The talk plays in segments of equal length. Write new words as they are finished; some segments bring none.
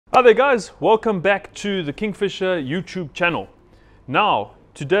Hi there guys, welcome back to the Kingfisher YouTube channel. Now,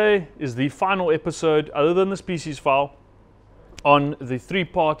 today is the final episode, other than the species file, on the 3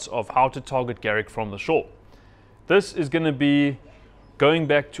 parts of how to target Garrick from the shore. This is going to be going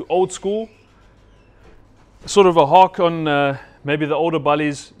back to old school, sort of a hark on maybe the older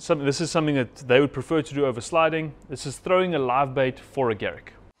bullies. This is something that they would prefer to do over sliding. This is throwing a live bait for a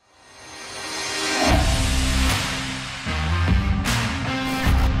Garrick.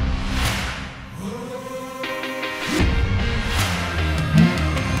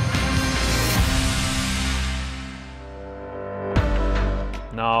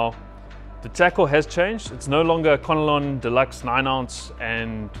 Now, the tackle has changed. It's no longer a Conelon Deluxe 9 ounce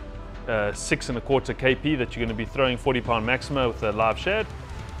and 6 1/4 kp that you're going to be throwing 40-pound Maxima with a live shad.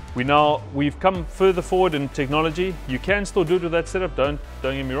 We've come further forward in technology. You can still do it with that setup, don't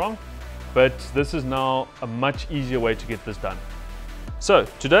get me wrong, but this is now a much easier way to get this done. So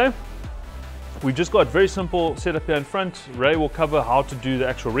today, we've just got very simple setup here in front. Ray will cover how to do the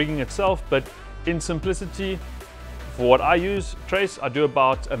actual rigging itself, but in simplicity, for what I use, trace, I do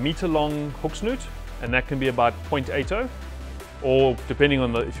about a meter long hook snoot, and that can be about 0.80, or depending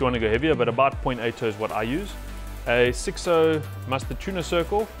on if you want to go heavier, but about 0.80 is what I use. A 6/0 mustard tuna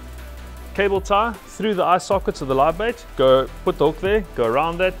circle, cable tie through the eye sockets of the live bait, go put the hook there, go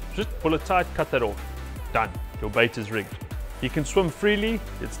around that, just pull it tight, cut that off. Done, your bait is rigged. You can swim freely,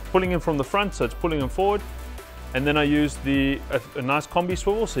 it's pulling in from the front, so it's pulling him forward. And then I use a nice combi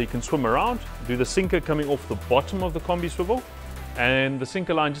swivel so you can swim around. Do the sinker coming off the bottom of the combi swivel, and the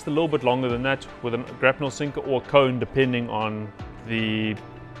sinker line just a little bit longer than that with a grapnel sinker or cone, depending on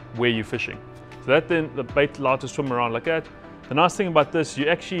where you're fishing. So that then the bait allowed to swim around like that. The nice thing about this, you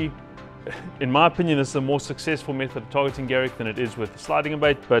actually, in my opinion, this is a more successful method of targeting Garrick than it is with sliding a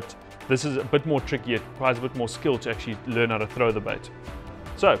bait, but this is a bit more tricky. It requires a bit more skill to actually learn how to throw the bait.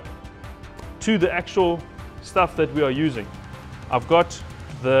 So, to the actual stuff that we are using. I've got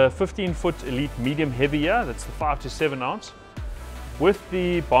the 15-foot Elite medium heavy here, that's the 5 to 7 ounce. With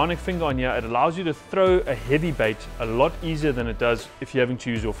the bionic finger on here, it allows you to throw a heavy bait a lot easier than it does if you're having to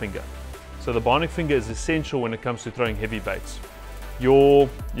use your finger. So the bionic finger is essential when it comes to throwing heavy baits.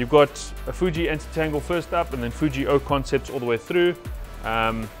 You've got a Fuji anti-tangle first up, and then Fuji O concepts all the way through.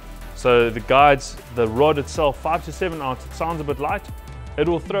 So the guides, the rod itself, 5 to 7 ounce, it sounds a bit light. It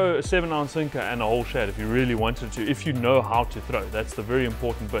will throw a 7 ounce sinker and a whole shad if you really wanted to, if you know how to throw. That's the very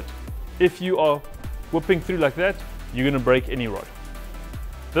important bit. If you are whipping through like that, you're going to break any rod.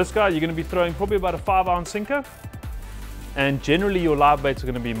 This guy, you're going to be throwing probably about a 5 ounce sinker, and generally your live baits are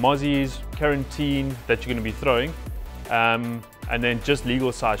going to be mozzies, carantine that you're going to be throwing, and then just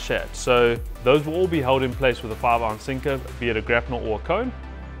legal size shad. So those will all be held in place with a 5 ounce sinker, be it a grapnel or a cone.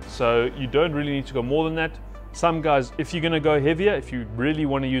 So you don't really need to go more than that. Some guys, if you're going to go heavier, if you really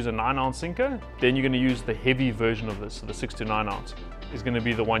want to use a 9 ounce sinker, then you're going to use the heavy version of this. So the 6 to 9 ounce is going to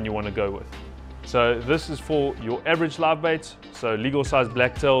be the one you want to go with. So this is for your average live baits. So legal size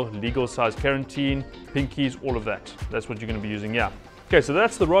blacktail, legal size carantine, pinkies, all of that. That's what you're going to be using, yeah. Okay, so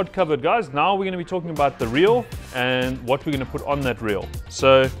that's the rod covered, guys. Now we're going to be talking about the reel and what we're going to put on that reel.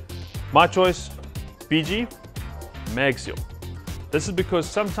 So my choice, BG, mag seal. This is because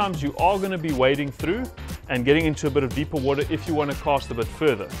sometimes you are going to be wading through and getting into a bit of deeper water if you want to cast a bit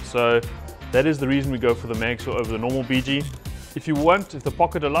further. So that is the reason we go for the mag seal over the normal BG. If you want, if the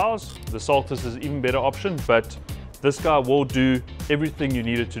pocket allows, the Saltus is an even better option, but this guy will do everything you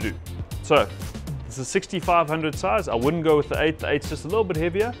need it to do. So this is 6500 size. I wouldn't go with the 8. The 8's just a little bit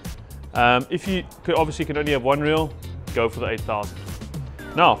heavier. If you obviously can only have one reel, go for the 8000.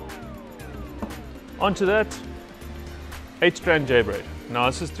 Now, onto that 8-strand J braid. Now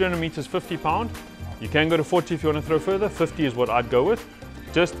this is 300 meters, 50 pound. You can go to 40 if you want to throw further. 50 is what I'd go with.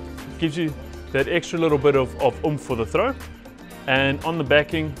 Just gives you that extra little bit of oomph for the throw. And on the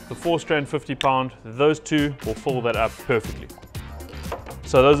backing, the 4-strand 50 pound, those two will fill that up perfectly.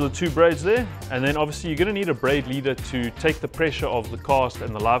 So those are the 2 braids there. And then obviously you're going to need a braid leader to take the pressure of the cast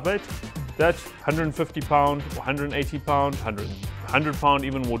and the live bait. That 150 pound, 180 pound, 100 pound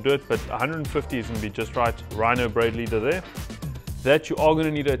even will do it, but 150 is going to be just right. Rhino braid leader there. That you are going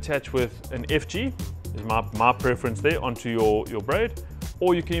to need to attach with an FG, is my preference there, onto your braid,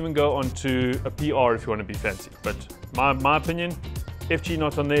 or you can even go onto a PR if you want to be fancy. But my opinion, FG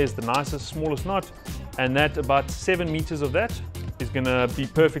knot on there is the nicest, smallest knot, and that about 7 meters of that is going to be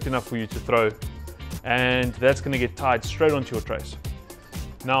perfect enough for you to throw, and that's going to get tied straight onto your trace.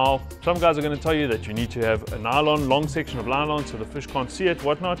 Now, some guys are going to tell you that you need to have a nylon, long section of nylon so the fish can't see it,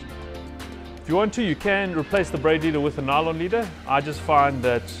 whatnot. If you want to, you can replace the braid leader with a nylon leader. I just find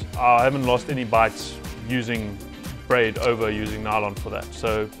that I haven't lost any bites using braid over using nylon for that.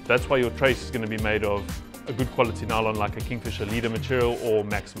 So that's why your trace is going to be made of a good quality nylon like a Kingfisher leader material or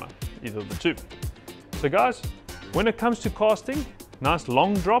Maxima, either of the two. So guys, when it comes to casting, nice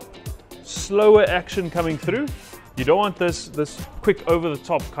long drop, slower action coming through. You don't want this quick over the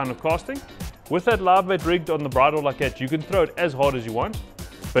top kind of casting. With that live bait rigged on the bridle like that, you can throw it as hard as you want,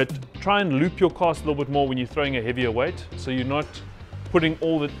 but try and loop your cast a little bit more when you're throwing a heavier weight, so you're not putting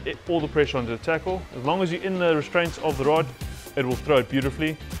all the pressure onto the tackle. As long as you're in the restraints of the rod, it will throw it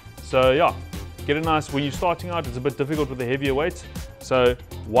beautifully. So yeah, get it nice. When you're starting out, it's a bit difficult with the heavier weights. So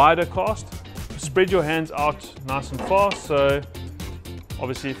wider cast, spread your hands out nice and fast. So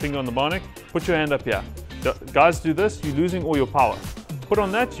obviously finger on the bionic, put your hand up here. Guys, do this, you're losing all your power. Put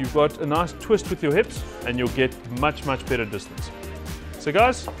on that, you've got a nice twist with your hips and you'll get much better distance. So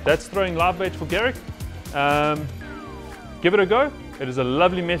guys, that's throwing live bait for Garrick. Give it a go. It is a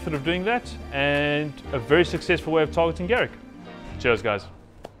lovely method of doing that and a very successful way of targeting Garrick. Cheers guys.